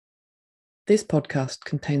This podcast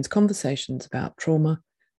contains conversations about trauma,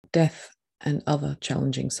 death, and other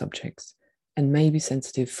challenging subjects, and may be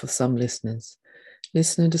sensitive for some listeners.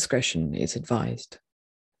 Listener discretion is advised.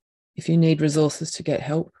 If you need resources to get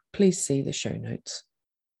help, please see the show notes.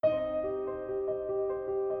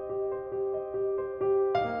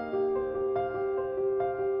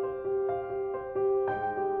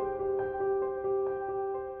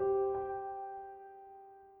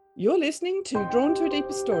 You're listening to Drawn to a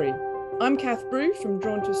Deeper Story. I'm Kath Brew from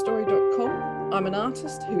drawntoastory.com. I'm an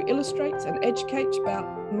artist who illustrates and educates about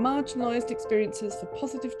marginalised experiences for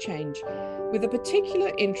positive change, with a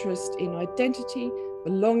particular interest in identity,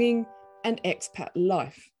 belonging, and expat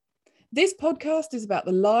life. This podcast is about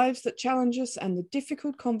the lives that challenge us and the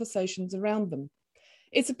difficult conversations around them.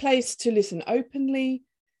 It's a place to listen openly,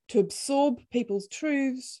 to absorb people's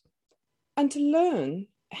truths, and to learn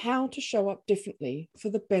how to show up differently for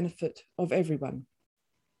the benefit of everyone.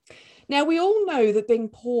 Now, we all know that being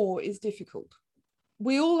poor is difficult.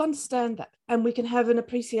 We all understand that, and we can have an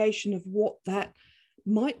appreciation of what that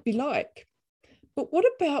might be like. But what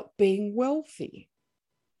about being wealthy?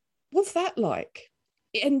 What's that like?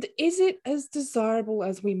 And is it as desirable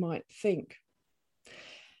as we might think?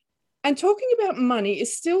 And talking about money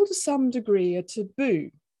is still to some degree a taboo,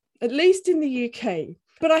 at least in the UK.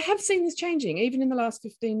 But I have seen this changing, even in the last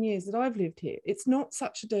 15 years that I've lived here. It's not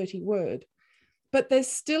such a dirty word, but there's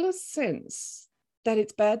still a sense that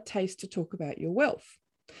it's bad taste to talk about your wealth,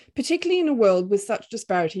 particularly in a world with such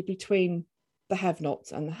disparity between the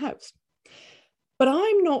have-nots and the haves. But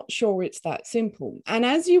I'm not sure it's that simple. And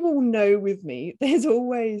as you all know with me, there's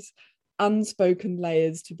always unspoken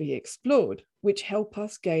layers to be explored, which help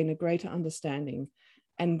us gain a greater understanding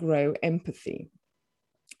and grow empathy.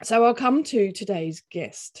 So I'll come to today's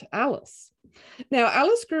guest, Alice. Now,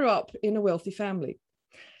 Alice grew up in a wealthy family,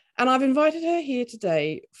 and I've invited her here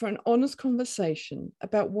today for an honest conversation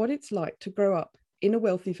about what it's like to grow up in a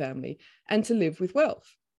wealthy family and to live with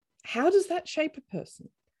wealth. How does that shape a person?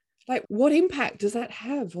 Like, what impact does that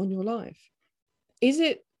have on your life? Is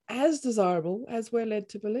it as desirable as we're led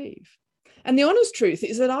to believe? And the honest truth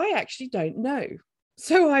is that I actually don't know.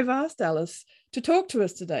 So I've asked Alice to talk to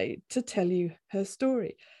us today to tell you her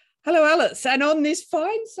story. Hello, Alice. And on this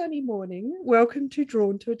fine sunny morning, welcome to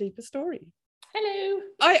Drawn to a Deeper Story. Hello.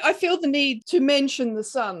 I feel the need to mention the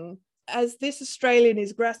sun, as this Australian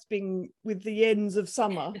is grasping with the ends of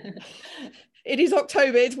summer. It is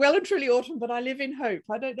October, it's well and truly autumn, but I live in hope.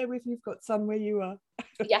 I don't know if you've got sun where you are.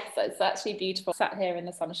 Yes, it's actually beautiful. Sat here in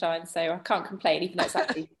the sunshine, so I can't complain, even though it's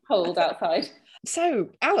actually cold outside. So,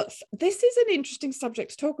 Alice, this is an interesting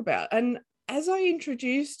subject to talk about. And as I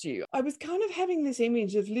introduced you, I was kind of having this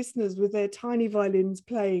image of listeners with their tiny violins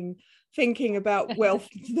playing, thinking about wealth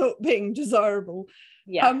not being desirable.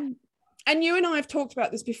 Yeah. And you and I have talked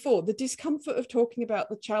about this before, the discomfort of talking about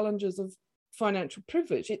the challenges of financial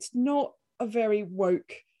privilege. It's not a very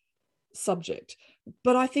woke subject,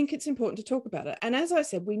 but I think it's important to talk about it. And as I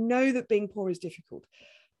said, we know that being poor is difficult,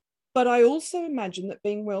 but I also imagine that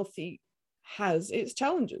being wealthy has its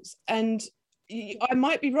challenges. And I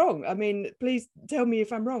might be wrong. I mean, please tell me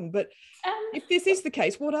if I'm wrong, but if this is the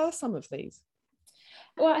case, what are some of these?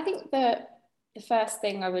 Well, I think the first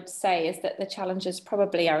thing I would say is that the challenges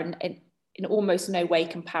probably are in almost no way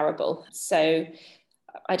comparable. So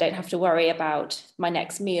I don't have to worry about my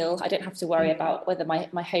next meal. I don't have to worry about whether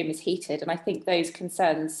my home is heated. And I think those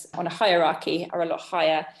concerns on a hierarchy are a lot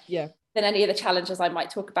higher than any of the challenges I might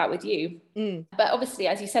talk about with you. But obviously,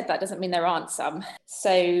 as you said, that doesn't mean there aren't some.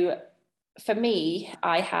 So for me,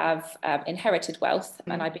 I have inherited wealth,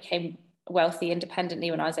 and I became wealthy independently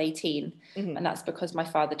when I was 18. And that's because my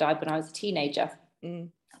father died when I was a teenager.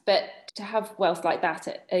 But to have wealth like that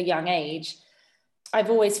at a young age, I've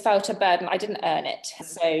always felt a burden. I didn't earn it.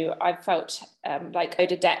 So I felt like I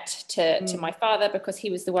owed a debt to my father, because he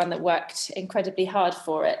was the one that worked incredibly hard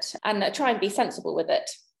for it, and I try and be sensible with it.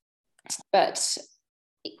 But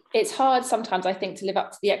it's hard sometimes, I think, to live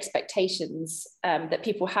up to the expectations that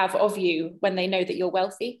people have of you when they know that you're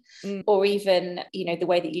wealthy, or even, you know, the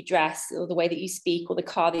way that you dress, or the way that you speak, or the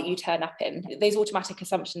car that you turn up in, those automatic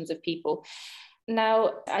assumptions of people.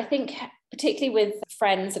 Now, I think particularly with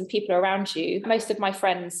friends and people around you, most of my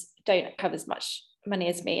friends don't have as much money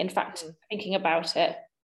as me. In fact, thinking about it,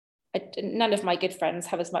 none of my good friends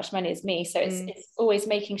have as much money as me. So it's always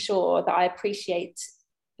making sure that I appreciate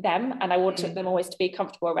them, and I want them always to be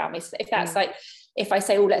comfortable around me. So if that's like, if I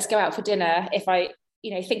say, oh, let's go out for dinner, if I,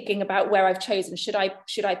 you know, thinking about where I've chosen, should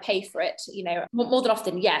I pay for it? You know, more than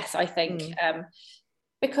often, yes, I think,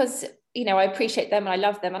 because, you know, I appreciate them and I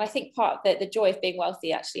love them. And I think part of the joy of being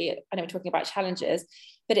wealthy, actually, I know we're talking about challenges,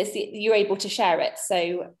 but it's you're able to share it.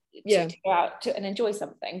 So to go out and enjoy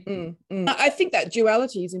something. I think that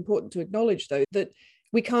duality is important to acknowledge, though, that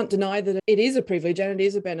we can't deny that it is a privilege and it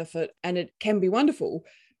is a benefit and it can be wonderful,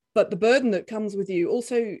 but the burden that comes with you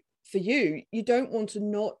also, for you don't want to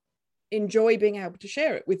not enjoy being able to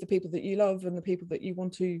share it with the people that you love and the people that you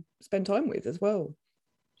want to spend time with as well.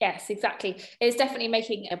 Yes, exactly. It's definitely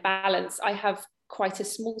making a balance. I have quite a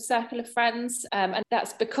small circle of friends, and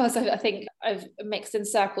that's because I think I've mixed in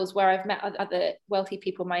circles where I've met other wealthy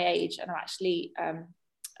people my age, and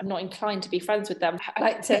I'm not inclined to be friends with them. I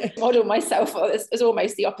like to model myself as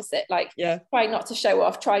almost the opposite, like trying not to show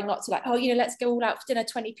off, trying not to let's go all out for dinner,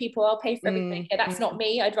 20 people, I'll pay for everything. That's not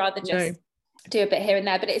me. I'd rather just do a bit here and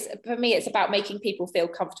there, but for me it's about making people feel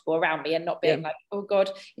comfortable around me and not being like, oh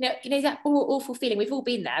god, that awful feeling. We've all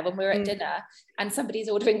been there when we're at dinner and somebody's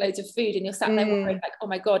ordering loads of food and you're sat there wondering like, oh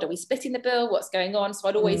my god, are we splitting the bill, what's going on? So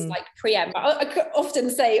I'd always like preempt. I could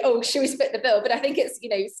often say, oh, should we split the bill? But I think it's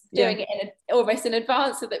doing it almost in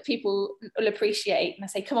advance so that people will appreciate, and I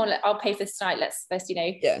say, come on, I'll pay for this tonight, let's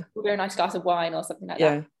order a nice glass of wine or something like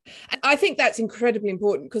that. And I think that's incredibly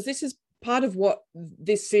important, because this is part of what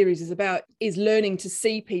this series is about, is learning to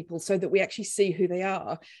see people so that we actually see who they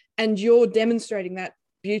are. And you're demonstrating that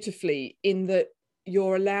beautifully in that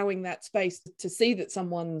you're allowing that space to see that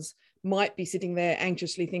someone's might be sitting there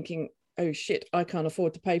anxiously thinking, oh shit, I can't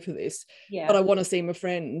afford to pay for this, but I want to see my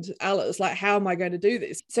friend Alice, like, how am I going to do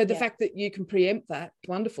this? So the fact that you can preempt that,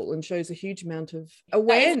 wonderful, and shows a huge amount of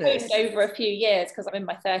awareness over a few years, because I'm in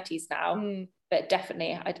my 30s now. But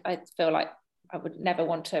definitely I feel like I would never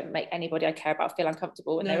want to make anybody I care about feel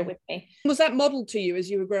uncomfortable when they were with me. Was that modeled to you as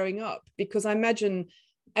you were growing up? Because I imagine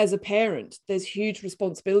as a parent, there's huge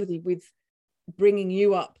responsibility with bringing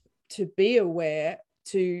you up to be aware,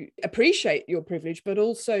 to appreciate your privilege, but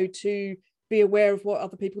also to be aware of what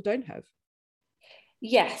other people don't have.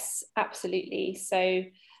 Yes, absolutely. So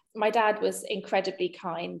my dad was incredibly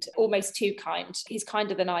kind, almost too kind. He's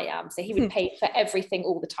kinder than I am. So he would pay for everything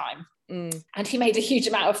all the time. And he made a huge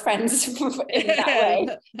amount of friends in that way.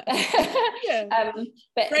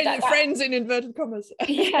 But friends in inverted commas.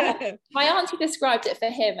 My auntie described it for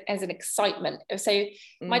him as an excitement. So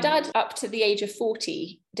my dad, up to the age of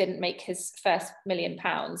 40, didn't make his first £1 million,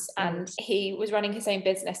 and he was running his own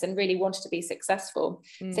business and really wanted to be successful.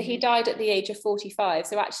 So he died at the age of 45.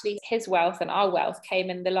 So actually his wealth and our wealth came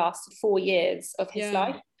in the last 4 years of his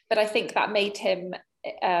life. But I think that made him,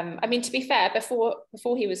 to be fair,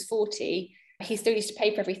 before he was 40, he still used to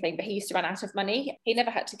pay for everything, but he used to run out of money. He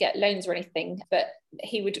never had to get loans or anything, but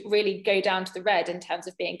he would really go down to the red in terms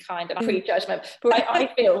of being kind and pre-judgment. But I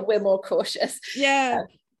feel we're more cautious.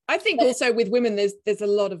 I think also with women, there's a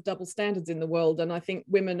lot of double standards in the world, and I think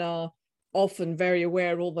women are often very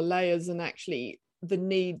aware of all the layers and actually the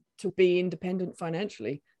need to be independent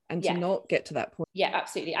financially and to not get to that point. Yeah,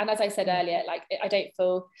 absolutely. And as I said earlier, like, I don't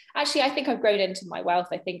feel, actually, I think I've grown into my wealth.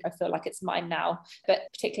 I feel like it's mine now, but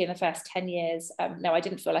particularly in the first 10 years, no, I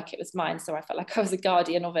didn't feel like it was mine. So I felt like I was a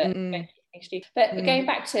guardian of it. But going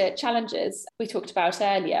back to challenges we talked about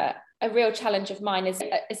earlier, a real challenge of mine is,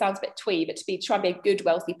 it sounds a bit twee, but to try and be a good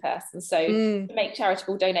wealthy person. So to make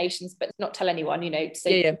charitable donations, but not tell anyone,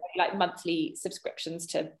 like monthly subscriptions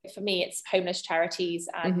to, for me, it's homeless charities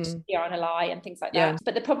and RNLI and things like that.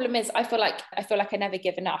 But the problem is, I feel like I never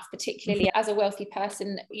give enough, particularly as a wealthy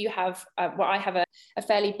person. You have, I have a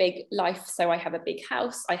fairly big life. So I have a big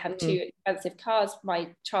house, I have 2 expensive cars,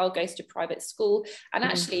 my child goes to private school, and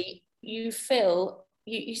actually you feel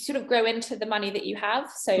you sort of grow into the money that you have.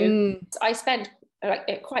 So I spend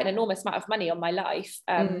quite an enormous amount of money on my life,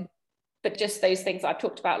 but just those things that I've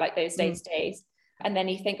talked about, like those days, and then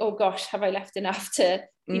you think, oh gosh, have I left enough to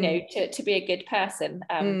to be a good person?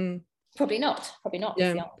 Probably not.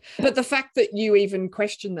 But the fact that you even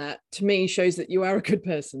question that, to me, shows that you are a good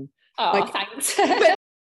person. Thanks.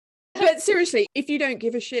 but seriously, if you don't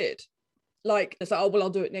give a shit, like, it's like, oh well, I'll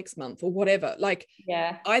do it next month or whatever, like,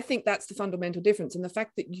 I think that's the fundamental difference. And the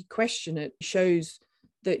fact that you question it shows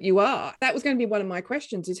that you are. That was going to be one of my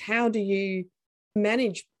questions, is how do you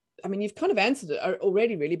manage, I mean, you've kind of answered it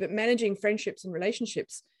already really, but managing friendships and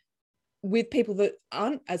relationships with people that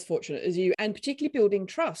aren't as fortunate as you, and particularly building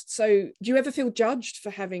trust. So do you ever feel judged for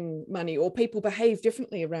having money, or people behave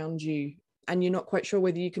differently around you and you're not quite sure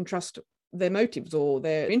whether you can trust their motives or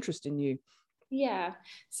their interest in you? Yeah,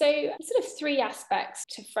 so sort of 3 aspects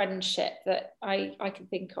to friendship that I can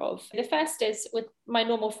think of. The first is with my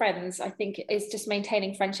normal friends, I think, is just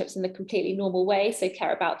maintaining friendships in the completely normal way. So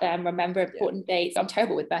care about them, remember important dates. I'm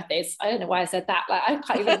terrible with birthdays. I don't know why I said that. Like, I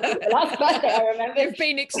can't even remember the last birthday I remember. You've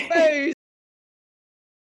been exposed.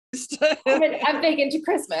 I'm big into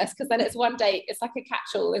Christmas because then it's one day, it's like a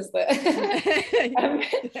catch-all, is that?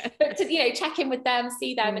 But to, check in with them,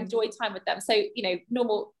 see them, enjoy time with them. So,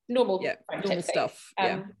 normal normal stuff.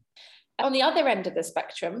 On the other end of the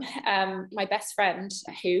spectrum, my best friend,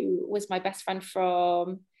 who was my best friend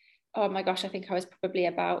from, oh my gosh, I think I was probably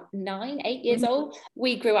about 8 years old.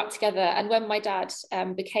 We grew up together. And when my dad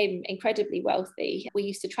became incredibly wealthy, we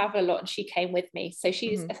used to travel a lot and she came with me. So she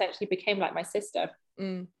essentially became like my sister.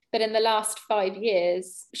 But in the last 5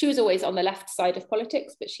 years, she was always on the left side of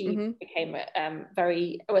politics, but she became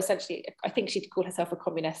essentially, I think she'd call herself a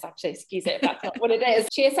communist, actually, excuse it, if that's not what it is.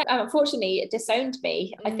 She unfortunately disowned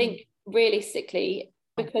me, I think realistically,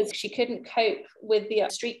 because she couldn't cope with the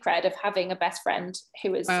street cred of having a best friend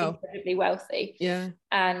who was incredibly wealthy.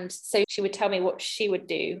 And so she would tell me what she would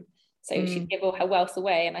do. So she'd give all her wealth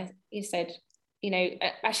away. And you said,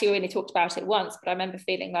 actually we only talked about it once, but I remember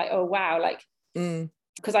feeling like, oh, wow, like,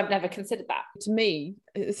 because I've never considered that. To me,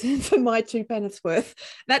 for my 2 pence worth,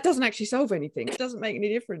 that doesn't actually solve anything. It doesn't make any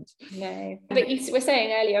difference. No. But you were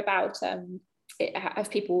saying earlier about of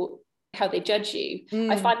people, how they judge you.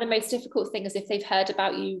 I find the most difficult thing is if they've heard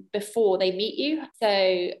about you before they meet you.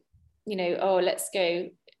 So, oh, let's go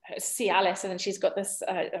see Alice, and then she's got this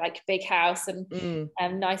like big house and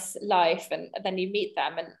nice life, and then you meet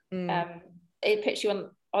them and it puts you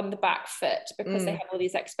on the back foot because they have all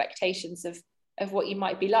these expectations of what you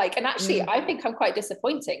might be like. And actually I think I'm quite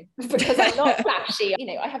disappointing because I'm not flashy.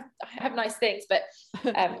 I have nice things, but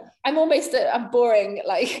I'm almost a boring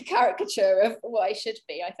like caricature of what I should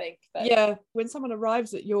be, I think. But when someone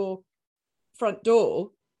arrives at your front door,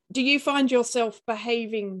 do you find yourself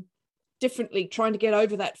behaving differently, trying to get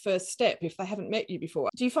over that first step if they haven't met you before?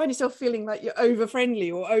 Do you find yourself feeling like you're over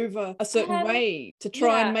friendly or over a certain way to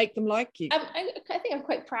try and make them like you? I think I'm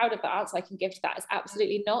quite proud of the answer I can give to that. Is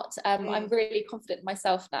absolutely not. I'm really confident in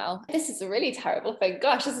myself now. This is a really terrible thing.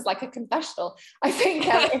 Gosh, this is like a confessional. I think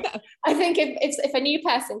if a new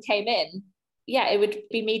person came in, it would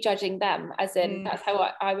be me judging them, as in that's how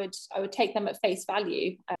I would take them at face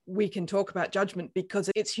value. We can talk about judgment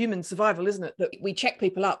because it's human survival, isn't it? That we check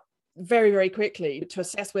people up very, very quickly to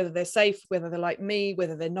assess whether they're safe, whether they're like me,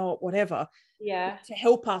 whether they're not, whatever, to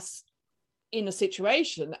help us in a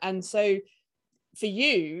situation. And so for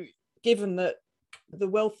you, given that the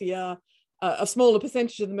wealthy are a smaller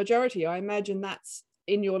percentage of the majority, I imagine that's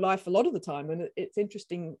in your life a lot of the time, and it's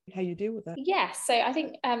interesting how you deal with that. So I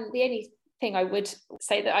think the only thing I would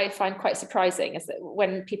say that I find quite surprising is that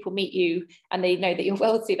when people meet you and they know that you're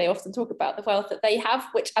wealthy, they often talk about the wealth that they have,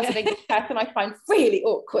 which as an English person I find really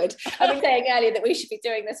awkward. I've been saying earlier that we should be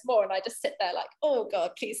doing this more, and I just sit there like, oh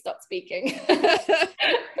God, please stop speaking.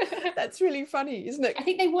 That's really funny, isn't it? I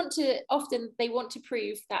think they want to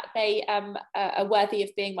prove that they are worthy of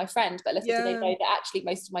being my friend, but little do they know that actually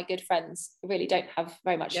most of my good friends really don't have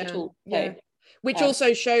very much at all. So, which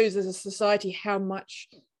also shows as a society how much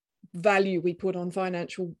value we put on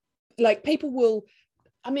financial, like people will,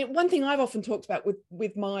 one thing I've often talked about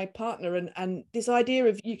with my partner and this idea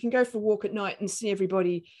of you can go for a walk at night and see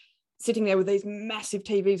everybody sitting there with these massive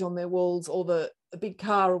TVs on their walls or the big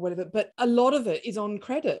car or whatever, but a lot of it is on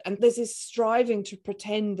credit, and there's this striving to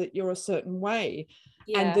pretend that you're a certain way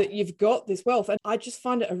and that you've got this wealth. And I just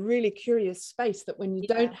find it a really curious space that when you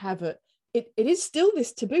don't have it, it is still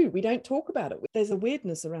this taboo. We don't talk about it. There's a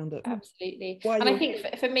weirdness around it. Absolutely. And I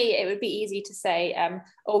think for me, it would be easy to say,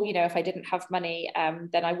 if I didn't have money,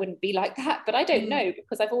 then I wouldn't be like that. But I don't know,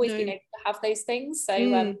 because I've always been able to have those things. So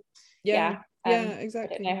exactly. I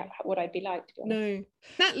don't know what I'd be like. No.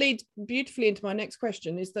 That leads beautifully into my next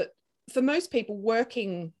question, is that for most people,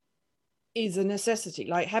 working is a necessity.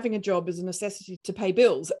 Like having a job is a necessity to pay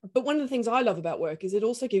bills. But one of the things I love about work is it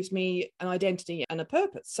also gives me an identity and a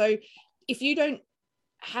purpose. So if you don't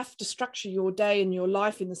have to structure your day and your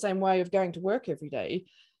life in the same way of going to work every day,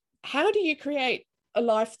 how do you create a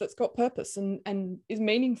life that's got purpose and is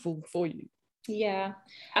meaningful for you? Yeah,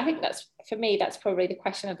 I think that's probably the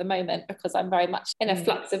question of the moment, because I'm very much in a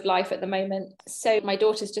flux of life at the moment. So my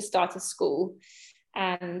daughter's just started school,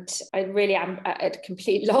 and I really am at a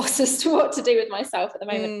complete loss as to what to do with myself at the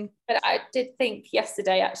moment. But I did think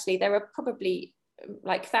yesterday, actually, there are probably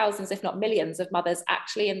like thousands, if not millions, of mothers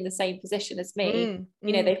actually in the same position as me.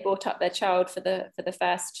 They've brought up their child for the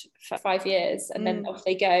first 5 years, and then off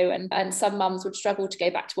they go, and some mums would struggle to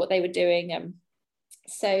go back to what they were doing.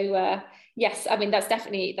 Yes, that's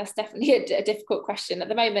definitely a difficult question. At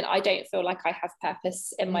the moment, I don't feel like I have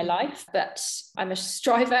purpose in my life, but I'm a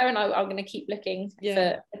striver, and I'm going to keep looking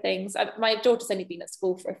for things. My daughter's only been at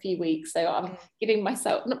school for a few weeks, so I'm giving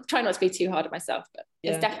myself, trying not to be too hard on myself, but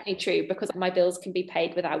it's definitely true, because my bills can be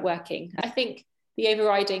paid without working. I think the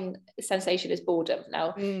overriding sensation is boredom.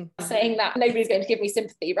 Now, saying that, nobody's going to give me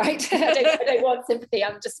sympathy, right? I don't want sympathy.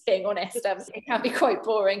 I'm just being honest. It can be quite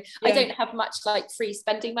boring. Yeah. I don't have much like free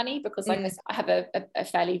spending money because like I have a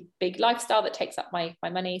fairly big lifestyle that takes up my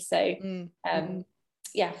money. So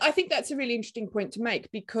yeah. I think that's a really interesting point to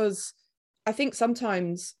make, because I think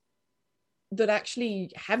sometimes that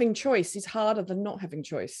actually having choice is harder than not having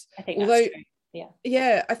choice. I think that's true.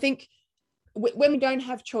 Yeah, I think when we don't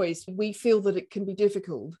have choice, we feel that it can be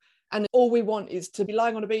difficult, and all we want is to be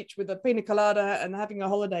lying on a beach with a pina colada and having a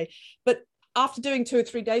holiday. But after doing 2 or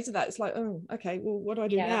 3 days of that, it's like, oh, okay, well, what do I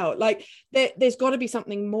do now? Like there's got to be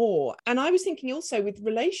something more. And I was thinking also with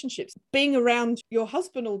relationships, being around your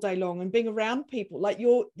husband all day long and being around people, like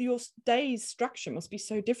your day's structure must be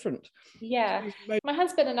so different. Yeah, my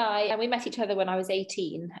husband and I, we met each other when I was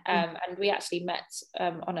 18, and we actually met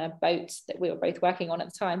on a boat that we were both working on at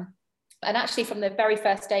the time. And actually from the very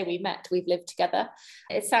first day we met, we've lived together.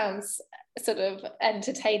 It sounds sort of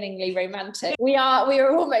entertainingly romantic. We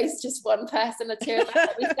are almost just one person, the two of us.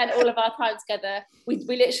 We spent all of our time together. We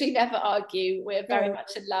literally never argue. We're very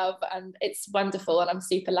much in love, and it's wonderful, and I'm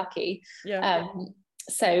super lucky. Yeah.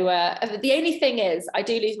 So the only thing is I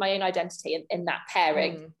do lose my own identity in that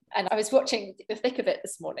pairing. And I was watching the thick of it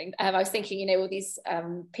this morning. I was thinking, you know, all these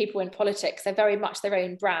people in politics, they're very much their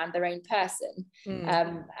own brand, their own person.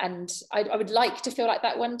 And I would like to feel like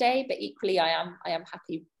that one day, but equally I am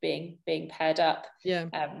happy being paired up. Yeah.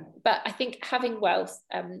 But I think having wealth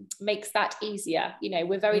makes that easier. You know,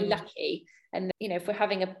 we're very lucky. And, you know, if we're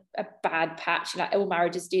having a bad patch, like all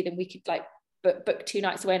marriages do, then we could like book 2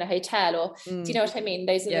 nights away in a hotel, or do you know what I mean?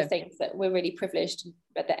 Those are the things that we're really privileged,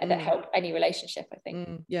 but that help any relationship, I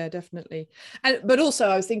think. Yeah, definitely. But also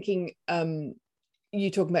I was thinking,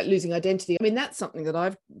 you talking about losing identity. I mean, that's something that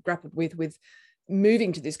I've grappled with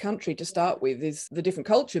moving to this country to start with, is the different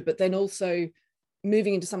culture, but then also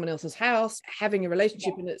moving into someone else's house, having a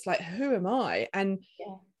relationship, and it's like, who am I? And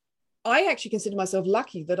I actually consider myself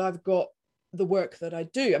lucky that I've got the work that I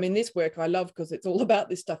do. I mean, this work I love because it's all about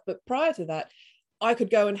this stuff, but prior to that I could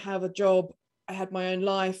go and have a job. I had my own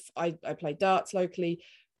life. I played darts locally,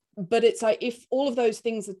 but it's like, if all of those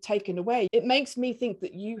things are taken away, it makes me think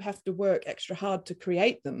that you have to work extra hard to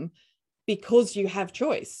create them, because you have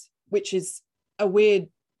choice, which is a weird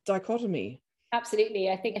dichotomy. Absolutely.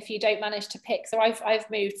 I think if you don't manage to pick, so I've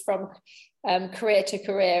moved from career to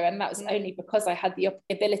career, and that was only because I had the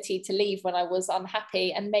ability to leave when I was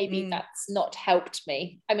unhappy, and maybe that's not helped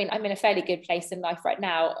me. I mean, I'm in a fairly good place in life right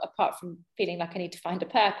now, apart from feeling like I need to find a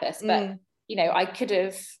purpose, but you know, I could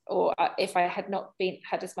have, or if I had not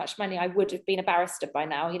had as much money, I would have been a barrister by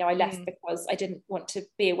now. You know, I left because I didn't want to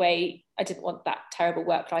be away. I didn't want that terrible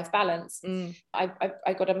work-life balance.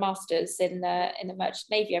 I got a master's in the Merchant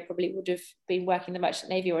Navy. I probably would have been working the Merchant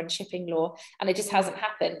Navy or in shipping law, and it just hasn't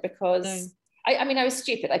happened because I mean, I was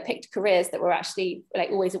stupid. I picked careers that were actually like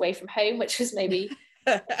always away from home, which was maybe,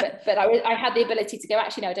 but I had the ability to go,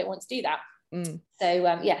 actually, no, I don't want to do that.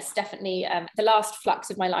 So yes, definitely the last flux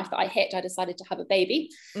of my life that I hit, I decided to have a baby,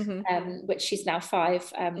 which she's now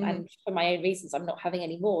 5, and for my own reasons I'm not having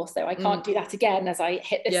any more, so I can't do that again as I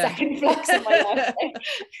hit the second flux of my life.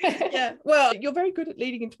 Yeah, well, you're very good at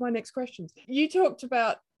leading into my next questions. You talked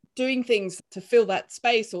about doing things to fill that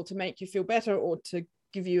space, or to make you feel better, or to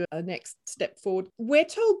give you a next step forward. We're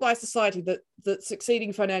told by society that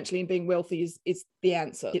succeeding financially and being wealthy is the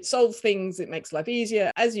answer. It solves things, it makes life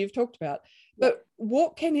easier, as you've talked about. But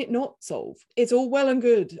what can it not solve? It's all well and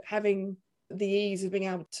good having the ease of being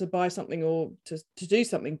able to buy something or to do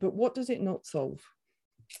something, but what does it not solve?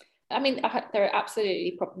 I mean, there are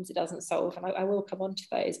absolutely problems it doesn't solve, and I will come on to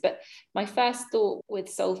those. But my first thought with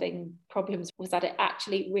solving problems was that it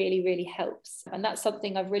actually really, really helps. And that's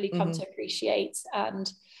something I've really come to appreciate. And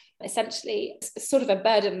essentially, it's sort of a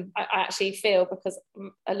burden I actually feel, because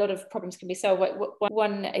a lot of problems can be solved.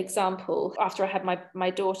 One example, after I had my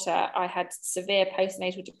daughter, I had severe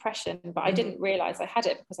postnatal depression, but I didn't realise I had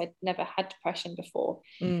it because I'd never had depression before.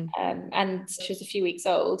 And she was a few weeks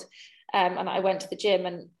old. And I went to the gym,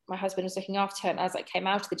 and my husband was looking after her. And as I came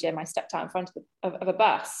out of the gym, I stepped out in front of a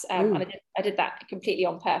bus. And I did that completely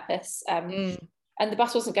on purpose. And the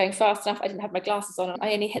bus wasn't going fast enough. I didn't have my glasses on.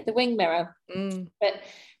 I only hit the wing mirror. But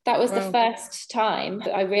that was the first time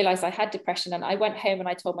that I realised I had depression. And I went home and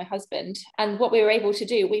I told my husband. And what we were able to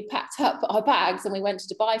do, we packed up our bags and we went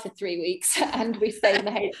to Dubai for 3 weeks, and we stayed in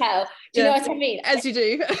the hotel. Do you know what I mean? As you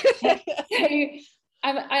do. So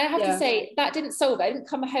I have to say that didn't solve it. I didn't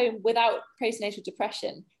come home without postnatal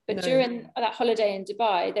depression, But No. during that holiday in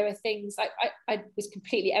Dubai, there were things like I was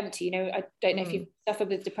completely empty. You know, I don't know if you've suffered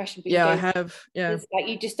with depression, but yeah, I have. Yeah. it's like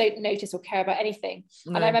you just don't notice or care about anything.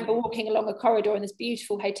 No. And I remember walking along a corridor in this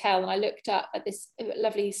beautiful hotel, and I looked up at this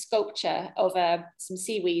lovely sculpture of some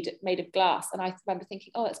seaweed made of glass, and I remember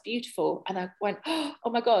thinking, oh, that's beautiful. And I went, oh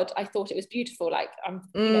my God, I thought it was beautiful. Like I'm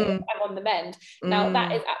on the mend. Now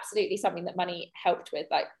that is absolutely something that money helped with.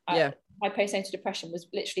 Like my postnatal depression was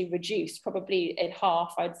literally reduced probably in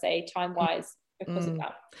half, I'd say, time-wise, because of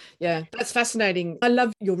that. Yeah, that's fascinating. I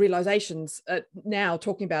love your realizations now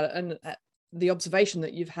talking about it, and the observation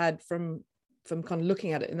that you've had from kind of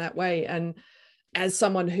looking at it in that way. And as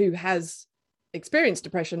someone who has experienced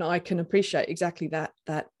depression, I can appreciate exactly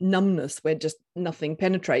that numbness where just nothing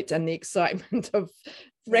penetrates, and the excitement of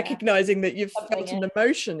recognizing that you've felt an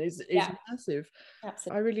emotion is massive.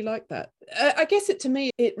 Absolutely. I really like that. I guess to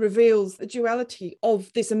me it reveals the duality of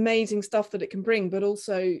this amazing stuff that it can bring, but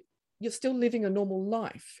also you're still living a normal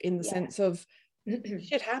life in the sense of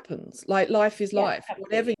shit happens. Like life is life,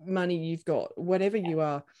 whatever money you've got, whatever you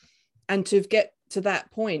are. And to get to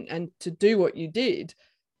that point and to do what you did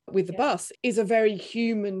with the bus is a very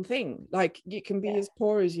human thing. Like you can be as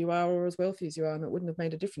poor as you are or as wealthy as you are, and it wouldn't have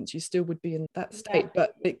made a difference. You still would be in that state,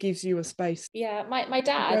 but it gives you a space. Yeah, my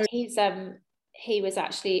dad, he was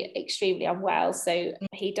actually extremely unwell. So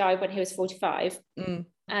he died when he was 45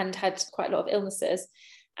 and had quite a lot of illnesses.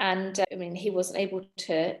 And I mean, he wasn't able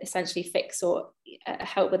to essentially fix or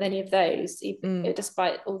help with any of those,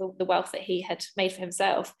 despite all the wealth that he had made for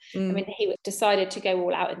himself. I mean, he decided to go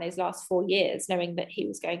all out in those last 4 years, knowing that he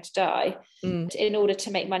was going to die, in order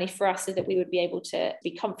to make money for us so that we would be able to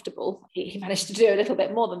be comfortable. He managed to do a little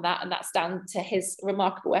bit more than that, and that's down to his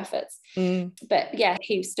remarkable efforts. But yeah,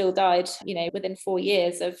 he still died, you know, within 4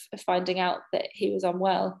 years of finding out that he was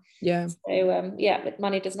unwell. Yeah. So but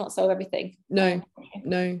money does not solve everything. No,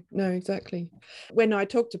 exactly. When I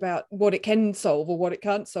talked about what it can solve or what it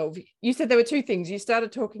can't solve, you said there were two things. You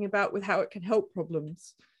started talking about with how it can help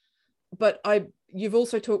problems, but you've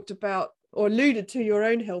also talked about or alluded to your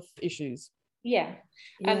own health issues. So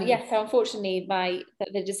unfortunately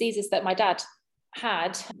the diseases that my dad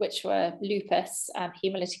had, which were lupus,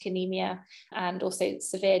 hemolytic anemia, and also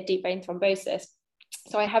severe deep vein thrombosis.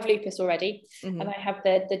 So I have lupus already, and I have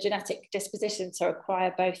the genetic disposition to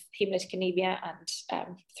acquire both hemolytic anemia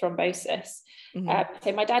and thrombosis.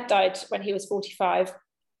 So my dad died when he was 45,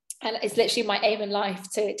 and it's literally my aim in life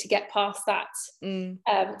to get past that,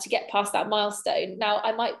 to get past that milestone. Now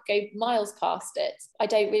I might go miles past it. I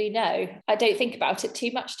don't really know. I don't think about it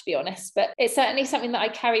too much, to be honest, but it's certainly something that I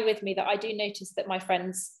carry with me that I do notice that my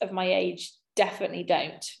friends of my age definitely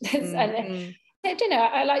don't. And I don't know,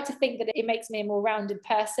 I like to think that it makes me a more rounded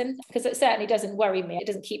person, because it certainly doesn't worry me. It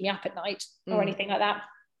doesn't keep me up at night or anything like that.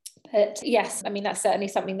 But yes, I mean, that's certainly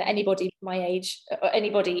something that anybody my age or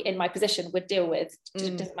anybody in my position would deal with.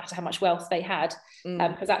 It doesn't matter how much wealth they had,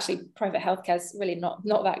 because actually private healthcare is really not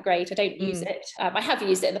that great. I don't use it. I have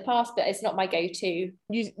used it in the past, but it's not my go-to.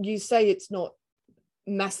 You say it's not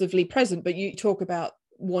massively present, but you talk about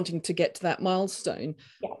wanting to get to that milestone.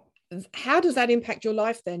 How does that impact your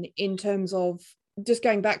life then, in terms of just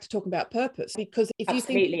going back to talking about purpose? Because if you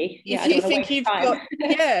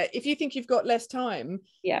think you've got less time,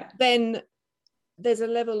 then there's a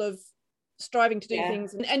level of striving to do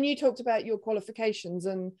things. And you talked about your qualifications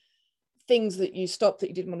and things that you stopped that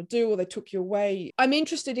you didn't want to do, or they took you away. I'm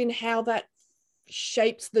interested in how that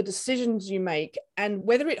shapes the decisions you make, and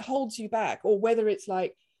whether it holds you back, or whether it's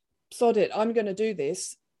like, sod it, I'm going to do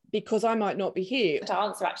this because I might not be here. To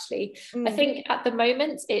answer, actually, I think at the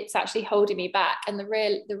moment it's actually holding me back, and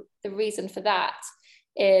the reason for that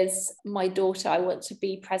is my daughter. I want to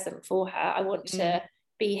be present for her. I want to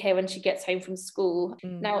be here when she gets home from school.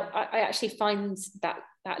 Now I actually find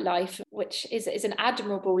that life, which is an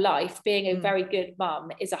admirable life, being a very good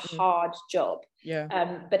mum, is a hard job,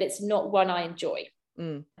 but it's not one I enjoy.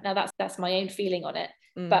 Now that's my own feeling on it.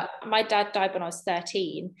 But my dad died when I was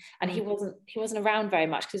 13, and he wasn't around very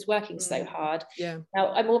much because he was working so hard.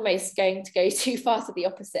 Now I'm almost going to go too far to the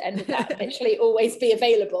opposite end of that, literally always be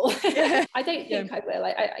available. I don't think I will.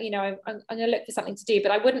 I'm going to look for something to do,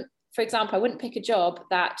 but I wouldn't pick a job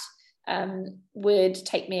that would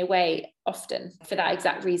take me away often for that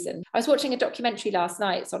exact reason. I was watching a documentary last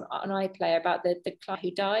night on iPlayer about the climber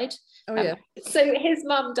who died. So his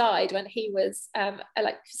mum died when he was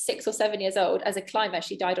like 6 or 7 years old as a climber.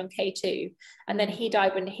 She died on K2, and then he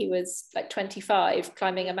died when he was like 25,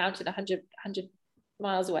 climbing a mountain 100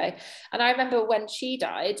 miles away. And I remember when she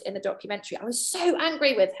died in the documentary, I was so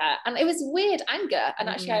angry with her, and it was weird anger. And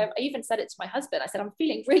actually I even said it to my husband. I said, I'm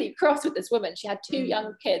feeling really cross with this woman. She had 2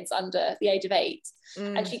 young kids under the age of 8,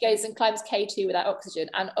 and she goes and climbs K2 without oxygen,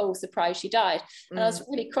 and oh surprise, she died. And I was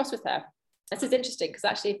really cross with her. This is interesting, because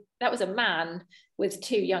actually that was a man with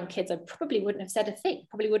 2 young kids. I probably wouldn't have said a thing,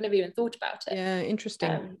 probably wouldn't have even thought about it. Yeah,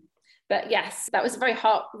 interesting. But yes, that was a very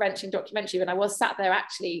heart-wrenching documentary, and I was sat there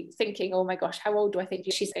actually thinking, oh my gosh, how old do I think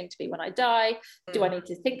she's going to be when I die? Do I need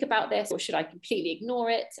to think about this, or should I completely ignore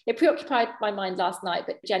it? It preoccupied my mind last night,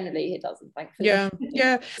 but generally it doesn't, thankfully.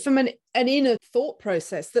 Yeah. From an inner thought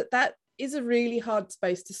process, that is a really hard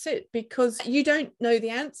space to sit, because you don't know the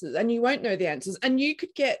answers, and you won't know the answers, and you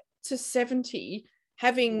could get to 70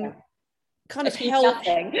 having kind of held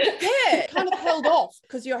off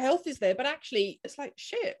because your health is there, but actually it's like,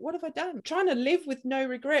 shit, what have I done? Trying to live with no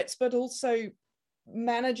regrets, but also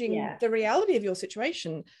managing the reality of your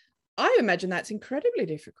situation. I imagine that's incredibly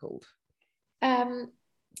difficult.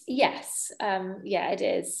 Yes, it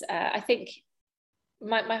is. I think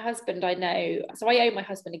my husband, I know, so I owe my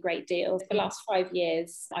husband a great deal. For the last 5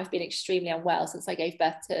 years, I've been extremely unwell since I gave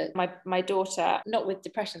birth to my daughter, not with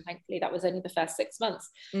depression, thankfully, that was only the first 6 months.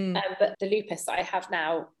 But the lupus that I have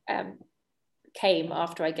now came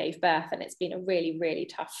after I gave birth, and it's been a really, really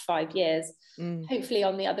tough 5 years, hopefully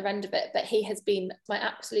on the other end of it. But he has been my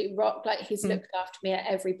absolute rock. Like, he's looked after me at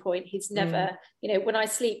every point. He's never, when I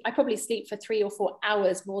sleep, I probably sleep for 3 or 4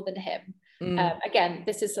 hours more than him. Again,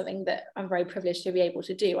 this is something that I'm very privileged to be able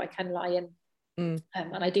to do. I can lie in, and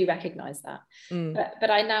I do recognize that. But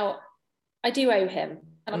I do owe him,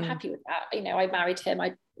 and I'm happy with that. I married him.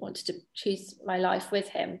 I wanted to choose my life with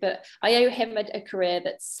him, but I owe him a career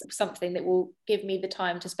that's something that will give me the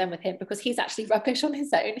time to spend with him, because he's actually rubbish on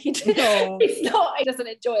his own. He doesn't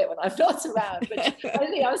enjoy it when I'm not around, which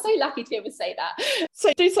I was so lucky to be able to say that.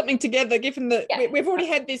 So do something together, given that we've already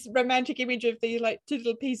had this romantic image of the like 2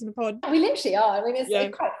 little peas in a pod. We literally are. I mean,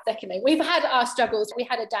 it's quite sickening. We've had our struggles. We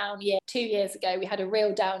had a down year 2 years ago. We had a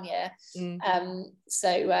real down year.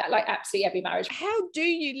 Like absolutely every marriage. How do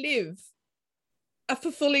you live a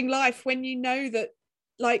fulfilling life when you know that,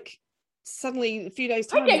 like, suddenly a few days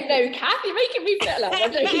time? I don't know, Kath, you're making me feel like I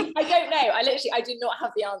don't know. I do not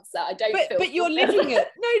have the answer. I don't feel. But you're living it.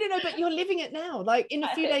 No, but you're living it now. Like, in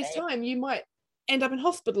a few days time, you might end up in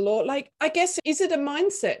hospital, or like, I guess, is it a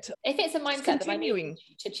mindset? If it's a mindset, then I need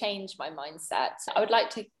to change my mindset. I would like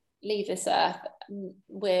to leave this earth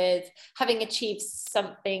with having achieved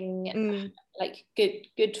something like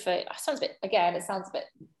good for. It sounds a bit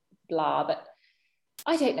blah, but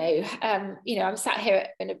I don't know. I'm sat here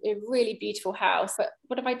in a really beautiful house, but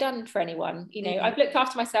what have I done for anyone? I've looked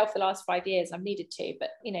after myself the last 5 years. I've needed to, but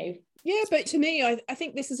Yeah, but to me, I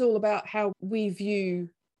think this is all about how we view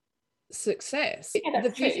success.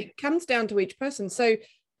 It comes down to each person. So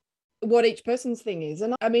what each person's thing is.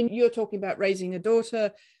 And I mean, you're talking about raising a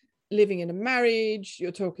daughter, living in a marriage,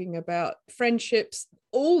 you're talking about friendships.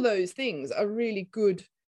 All those things are really good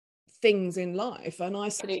things in life, and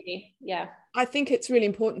absolutely, I think it's really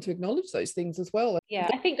important to acknowledge those things as well.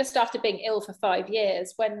 I think just after being ill for 5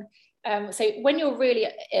 years, when you're really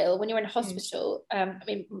ill, when you're in hospital, I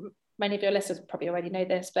mean, many of your listeners probably already know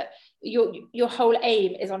this, but your whole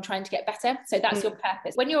aim is on trying to get better. So that's your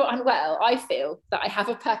purpose. When you're unwell, I feel that I have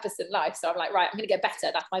a purpose in life. So I'm like, right, I'm going to get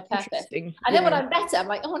better. That's my purpose. And then when I'm better, I'm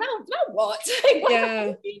like, oh, now what? What am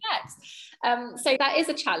I doing next? So that is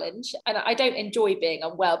a challenge. And I don't enjoy being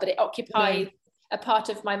unwell, but it occupies a part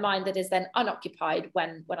of my mind that is then unoccupied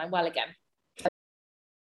when I'm well again.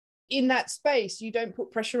 In that space, you don't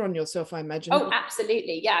put pressure on yourself, I imagine. Oh,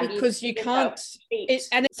 absolutely, yeah. Because you can't.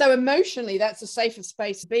 So emotionally, that's a safer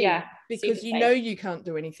space to be. Yeah, because you know you can't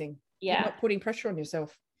do anything. Yeah, you're not putting pressure on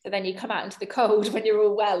yourself. So then you come out into the cold when you're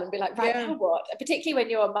all well and be like, right, now what? Particularly when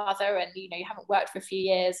you're a mother and you haven't worked for a few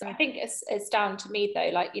years. I think it's down to me though.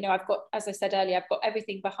 Like, I've got, as I said earlier, I've got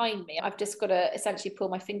everything behind me. I've just got to essentially pull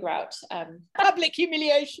my finger out. Public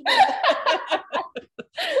humiliation.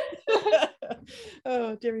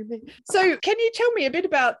 Oh, dearie me. So can you tell me a bit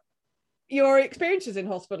about your experiences in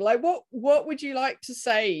hospital? Like, what would you like to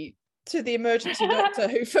say to the emergency doctor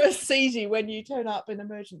who first sees you when you turn up in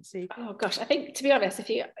emergency? Oh gosh, I think, to be honest, if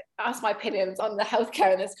you ask my opinions on the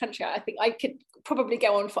healthcare in this country, I think I could probably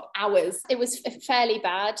go on for hours. It was fairly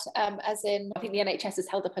bad, as in, I think the NHS is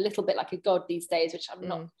held up a little bit like a god these days, which I'm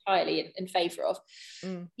not entirely in favour of.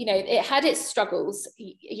 It had its struggles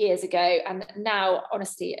years ago, and now,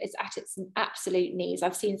 honestly, it's at its absolute knees.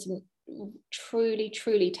 I've seen some truly,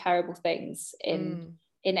 truly terrible things in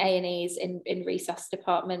in A&Es, in resus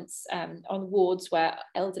departments, on wards where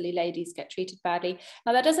elderly ladies get treated badly.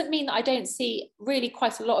 Now, that doesn't mean that I don't see really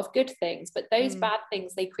quite a lot of good things, but those bad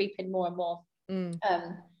things, they creep in more and more.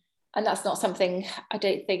 And that's not something, I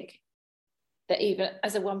don't think, that even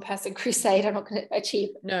as a one-person crusade, I'm not going to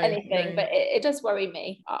achieve anything. But it does worry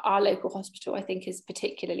me. Our local hospital, I think, is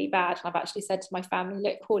particularly bad. And I've actually said to my family,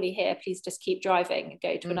 look, poorly here, please just keep driving and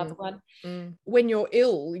go to another one. When you're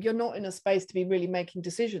ill, you're not in a space to be really making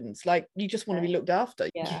decisions. Like, you just want to be looked after.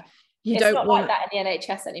 Yeah. You it's don't not want like that in the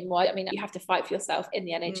NHS anymore. I mean, you have to fight for yourself in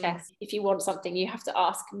the NHS. If you want something, you have to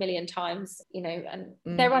ask a million times, you know, and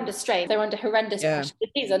they're under strain. They're under horrendous pressure.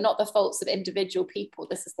 These are not the faults of individual people.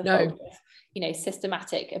 This is the fault of, you know,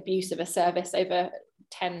 systematic abuse of a service over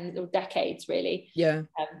 10 or decades, really.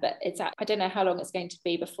 But I don't know how long it's going to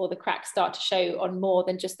be before the cracks start to show on more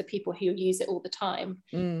than just the people who use it all the time.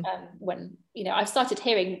 When, you know, I've started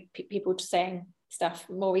hearing people saying stuff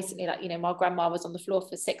more recently, like, you know, my grandma was on the floor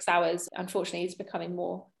for 6 hours. Unfortunately, it's becoming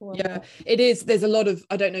more it is. There's a lot of,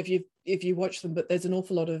 I don't know if you watch them, but there's an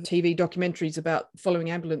awful lot of TV documentaries about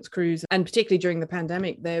following ambulance crews, and particularly during the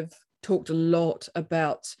pandemic, they've talked a lot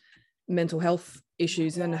about mental health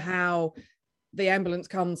issues and how the ambulance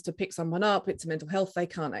comes to pick someone up, it's mental health, they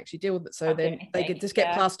can't actually deal with it, so then they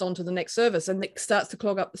get passed on to the next service, and it starts to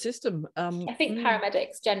clog up the system. I think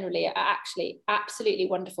paramedics generally are actually absolutely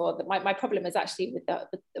wonderful. My problem is actually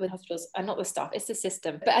with hospitals and not the staff, it's the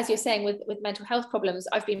system. But as you're saying, with mental health problems,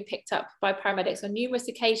 I've been picked up by paramedics on numerous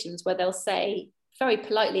occasions where they'll say very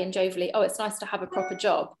politely and jovially, oh, it's nice to have a proper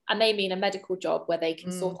job. And they mean a medical job where they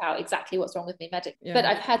can sort out exactly what's wrong with me medically. But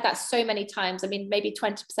I've heard that so many times. I mean, maybe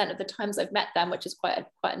 20% of the times I've met them, which is quite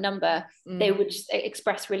a number, they would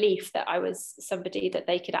express relief that I was somebody that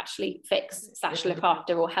they could actually fix / look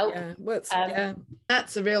after or help.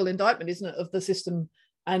 That's a real indictment, isn't it, of the system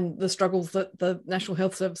and the struggles that the National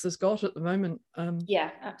Health Service has got at the moment.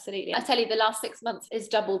 Yeah, absolutely. I tell you, the last 6 months is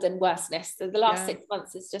doubled in worseness. So the last 6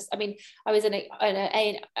 months is just, I mean, I was in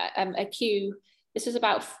a queue. This was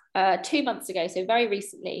about 2 months ago, so very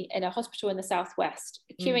recently, in a hospital in the southwest,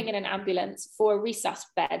 queuing in an ambulance for a resus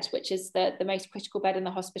bed, which is the most critical bed in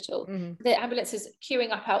the hospital. The ambulance is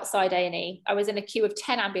queuing up outside A&E. I was in a queue of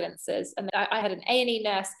 10 ambulances, and I had an A&E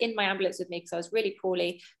nurse in my ambulance with me because I was really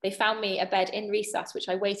poorly. They found me a bed in resus, which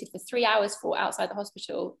I waited for 3 hours for outside the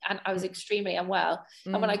hospital, and I was extremely unwell.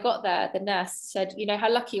 And when I got there, the nurse said, you know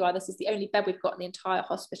how lucky you are, this is the only bed we've got in the entire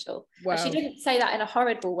hospital. And she didn't say that in a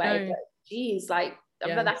horrible way, but geez, like,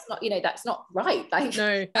 but that's not, you know, that's not right. Like,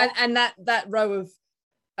 no, and that row of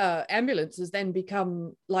ambulances then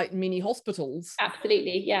become like mini hospitals.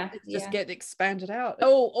 Absolutely, just get expanded out.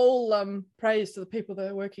 All praise to the people that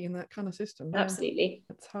are working in that kind of system. Absolutely,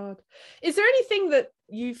 it's hard. Is there anything that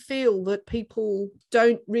you feel that people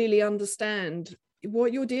don't really understand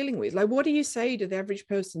what you're dealing with? Like, what do you say to the average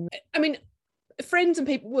person? I mean, friends and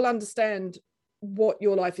people will understand what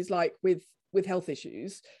your life is like with health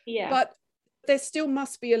issues, but there still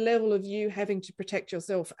must be a level of you having to protect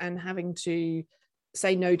yourself and having to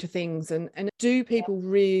say no to things, and do people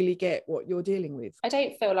really get what you're dealing with? I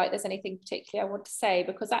don't feel like there's anything particularly I want to say,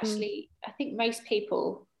 because actually I think most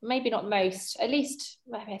people, maybe not most, at least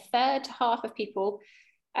maybe a third to half of people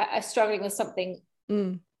are struggling with something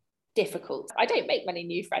difficult. I don't make many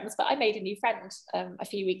new friends, but I made a new friend a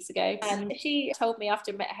few weeks ago, and she told me,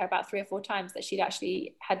 after I met her about 3 or 4 times, that she'd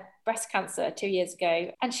actually had breast cancer 2 years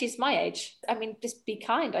ago, and she's my age. I mean, just be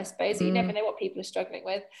kind, I suppose. You never know what people are struggling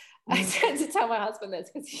with. I tend to tell my husband this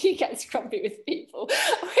because he gets grumpy with people.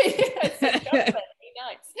 Nice.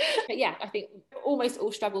 But yeah, I think almost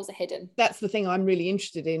all struggles are hidden. That's the thing I'm really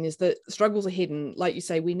interested in, is that struggles are hidden. Like you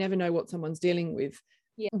say, we never know what someone's dealing with,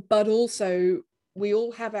 but also we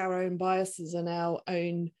all have our own biases and our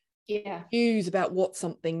own views about what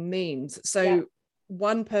something means. So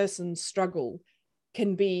one person's struggle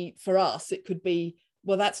can be, for us, it could be,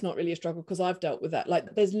 well, that's not really a struggle because I've dealt with that.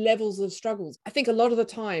 Like, there's levels of struggles. I think a lot of the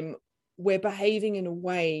time we're behaving in a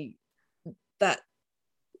way that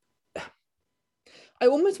I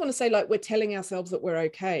almost want to say, like, we're telling ourselves that we're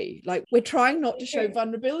okay. Like, we're trying not to show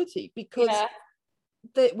vulnerability because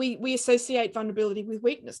that we associate vulnerability with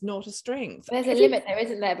weakness, not a strength. There's a limit there,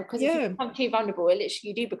 isn't there? Because if you become too vulnerable, literally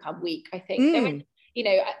you do become weak, I think. There is, you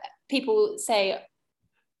know, people say,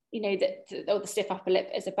 you know, that the stiff upper lip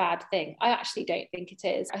is a bad thing. I actually don't think it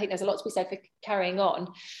is. I think there's a lot to be said for carrying on,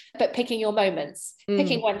 but picking your moments,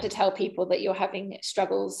 picking when to tell people that you're having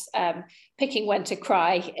struggles, picking when to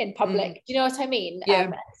cry in public. Do you know what I mean?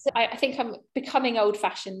 So I think I'm becoming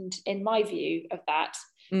old-fashioned in my view of that.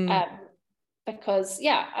 because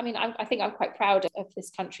I mean, I think I'm quite proud of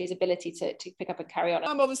this country's ability to pick up and carry on.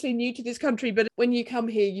 I'm obviously new to this country, but when you come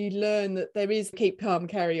here, you learn that there is keep calm,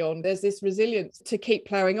 carry on. There's this resilience to keep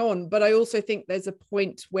ploughing on. But I also think there's a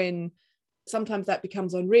point when sometimes that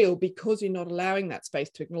becomes unreal because you're not allowing that space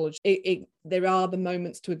to acknowledge it. There are the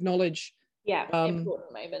moments to acknowledge.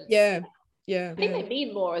 Important moments. Yeah. I think they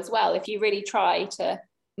mean more as well if you really try to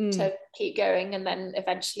keep going and then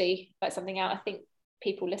eventually let something out. I think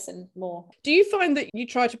people listen more. Do you find that you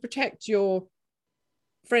try to protect your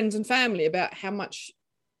friends and family about how much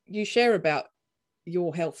you share about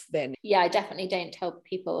your health then? Yeah, I definitely don't tell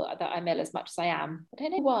people that I'm ill as much as I am. I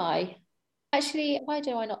don't know why. Actually, why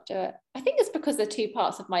do I not do it? I think it's because they're two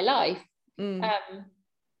parts of my life.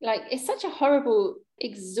 Like, it's such a horrible,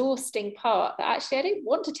 exhausting part that actually I don't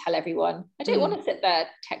want to tell everyone. I don't want to sit there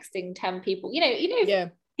texting 10 people. You know,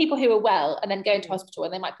 people who are well and then go into hospital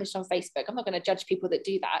and they might push it on Facebook. I'm not going to judge people that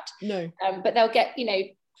do that. No. But they'll get,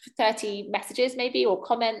 30 messages maybe or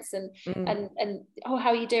comments and oh, how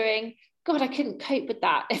are you doing? God, I couldn't cope with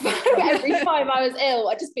that. If every time I was ill,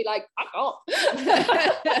 I'd just be like, fuck off.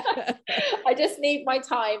 I just need my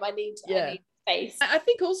time. I need space. I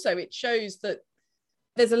think also it shows that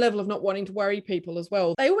there's a level of not wanting to worry people as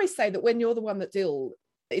well. They always say that when you're the one that's ill,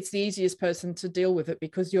 it's the easiest person to deal with it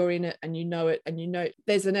because you're in it and you know it, and you know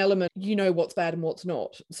there's an element, you know what's bad and what's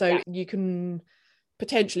not. So you can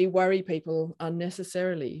potentially worry people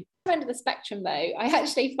unnecessarily. End of the spectrum though, I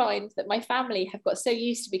actually find that my family have got so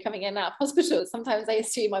used to me coming in and out of hospital, sometimes they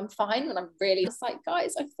assume I'm fine when I'm really just like,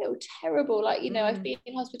 guys, I feel terrible, like, I've been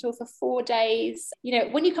in hospital for 4 days.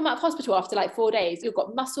 When you come out of hospital after like 4 days, you've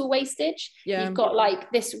got muscle wastage, you've got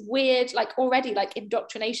like this weird, like already like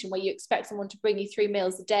indoctrination where you expect someone to bring you 3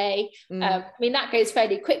 meals a day. I mean, that goes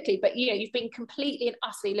fairly quickly, but you've been completely and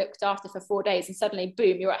utterly looked after for 4 days and suddenly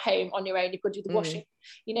boom, you're at home on your own, you've got to do the washing,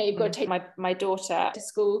 you've got to take my daughter to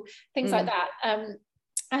school, things like that.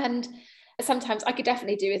 And sometimes I could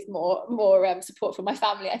definitely do with more support from my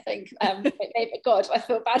family, I think. God, I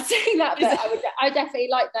feel bad saying that, but I definitely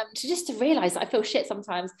like them to realise that I feel shit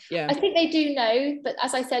sometimes. I think they do know, but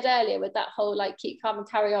as I said earlier with that whole like keep calm and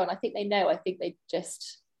carry on, I think they know. I think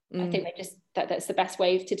that's the best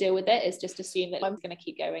way to deal with it, is just assume that I'm going to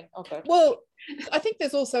keep going. Oh God. Well, I think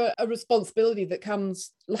there's also a responsibility that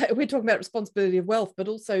comes, like we're talking about responsibility of wealth, but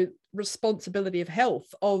also responsibility of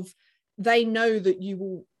health, of they know that you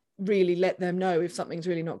will really let them know if something's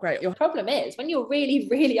really not great. Your problem is when you're really,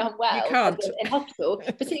 really unwell, you can't. In hospital,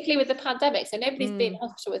 particularly with the pandemic. So nobody's been in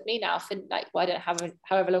hospital with me now for like, I don't know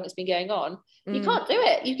however long it's been going on. You can't do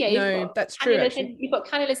it. That's true. You've got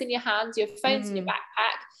cannulas in your hands, your phone's in your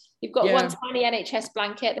backpack. You've got one tiny NHS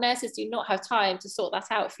blanket. The nurses do not have time to sort that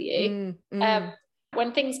out for you.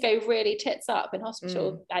 When things go really tits up in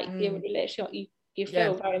hospital, like you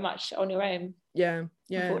feel very much on your own.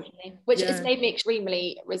 Unfortunately, which has made me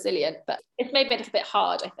extremely resilient, but it's made me a little bit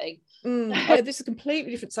hard, I think. This is a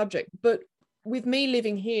completely different subject, but with me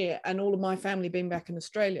living here and all of my family being back in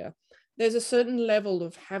Australia, there's a certain level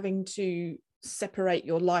of having to separate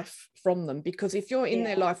your life from them, because if you're in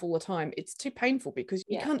their life all the time, it's too painful, because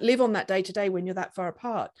you can't live on that day to day when you're that far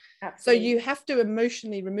apart. Absolutely. So you have to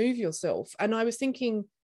emotionally remove yourself. And I was thinking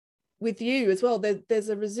with you as well, there's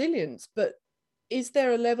a resilience, but is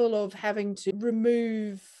there a level of having to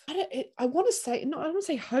remove, I want to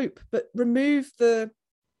say hope, but remove the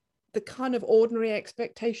kind of ordinary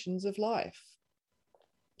expectations of life?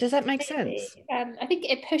 Does that make sense? I think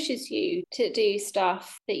it pushes you to do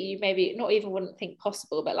stuff that you maybe not even wouldn't think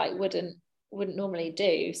possible, but like wouldn't normally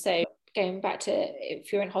do. So going back to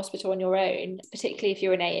if you're in hospital on your own, particularly if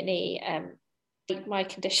you're in A&E, my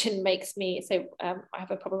condition makes me, I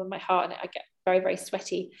have a problem with my heart and I get very, very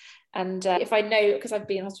sweaty. And if I know, because I've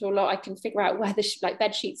been in hospital a lot, I can figure out where the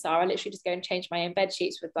bed sheets are. I literally just go and change my own bed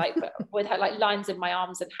sheets with with lines in my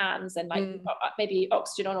arms and hands and maybe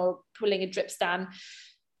oxygen on or pulling a drip stand.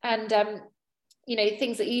 And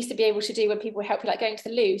things that you used to be able to do when people would help you, like going to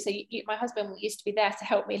the loo. So my husband used to be there to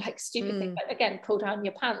help me, like stupid things, like again, pull down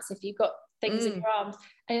your pants if you've got things in your arms.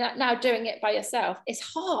 And now doing it by yourself, it's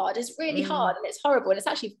hard. It's really hard, and it's horrible. And it's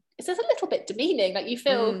just a little bit demeaning. Like you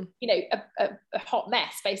feel, a hot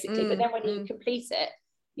mess basically. But then when you complete it,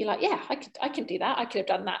 you're like, yeah, I can do that. I could have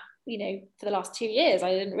done that. For the last 2 years, I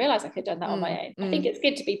didn't realize I could have done that on my own. I think it's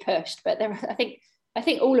good to be pushed, but I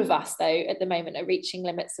think all of us though at the moment are reaching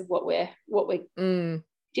limits of what we're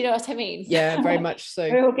do you know what I mean? Yeah, very much so.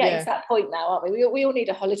 We're all getting to that point now, aren't we? We all need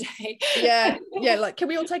a holiday. yeah like, can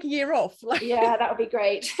we all take a year off? Yeah, that would be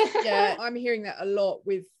great. Yeah, I'm hearing that a lot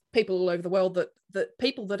with people all over the world, that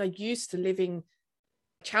people that are used to living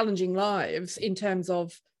challenging lives in terms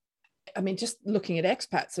of I mean, just looking at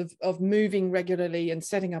expats of moving regularly and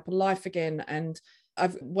setting up a life again. And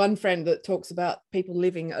I've one friend that talks about people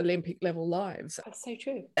living Olympic level lives. That's so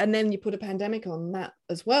true. And then you put a pandemic on that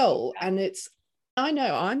as well. Yeah. And I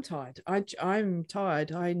know I'm tired. I'm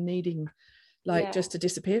tired. I'm needing just to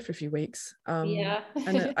disappear for a few weeks. And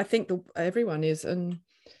I think everyone is. And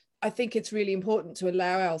I think it's really important to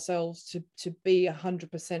allow ourselves to be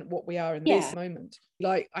 100% what we are in this moment.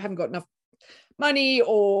 Like, I haven't got enough money,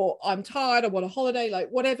 or I'm tired, I want a holiday, like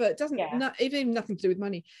whatever. It doesn't even nothing to do with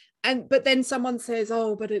money. But then someone says,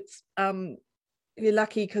 oh, but it's you're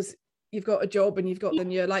lucky because you've got a job and you've got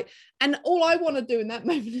then you're like, and all I want to do in that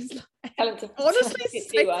moment is like, honestly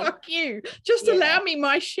say fuck you, just allow me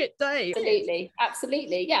my shit day.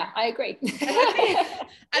 Absolutely, yeah, I agree.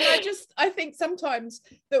 And I think sometimes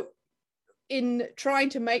that in trying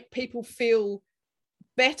to make people feel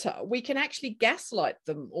better, we can actually gaslight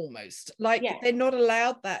them almost, like they're not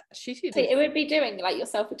allowed that shitty. It would be doing like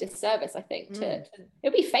yourself a disservice, I think. It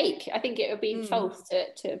would be fake. I think it would be false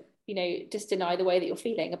to just deny the way that you're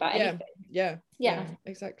feeling about anything. Yeah,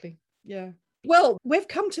 exactly. Yeah. Well, we've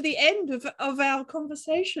come to the end of our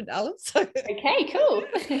conversation, Alice. Okay, cool.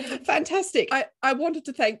 Fantastic. I wanted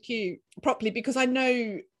to thank you properly, because I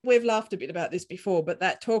know we've laughed a bit about this before, but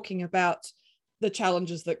that talking about the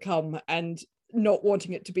challenges that come and not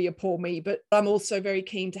wanting it to be a poor me, but I'm also very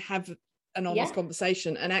keen to have an honest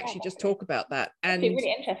conversation and actually just talk about that. And it's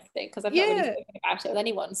really interesting, because I've not really spoken about it with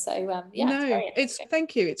anyone. So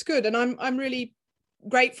thank you. It's good, and I'm really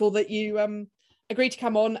grateful that you agreed to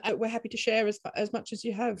come on. We're happy to share as much as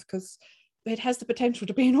you have, because it has the potential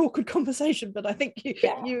to be an awkward conversation, but I think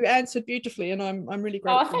you answered beautifully, and I'm really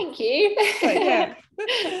grateful. Oh, thank you.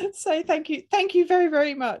 So thank you very,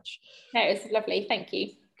 very much. No, it was lovely. Thank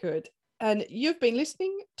you. Good. And you've been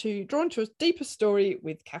listening to Drawn to a Deeper Story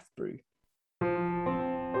with Kath Brew.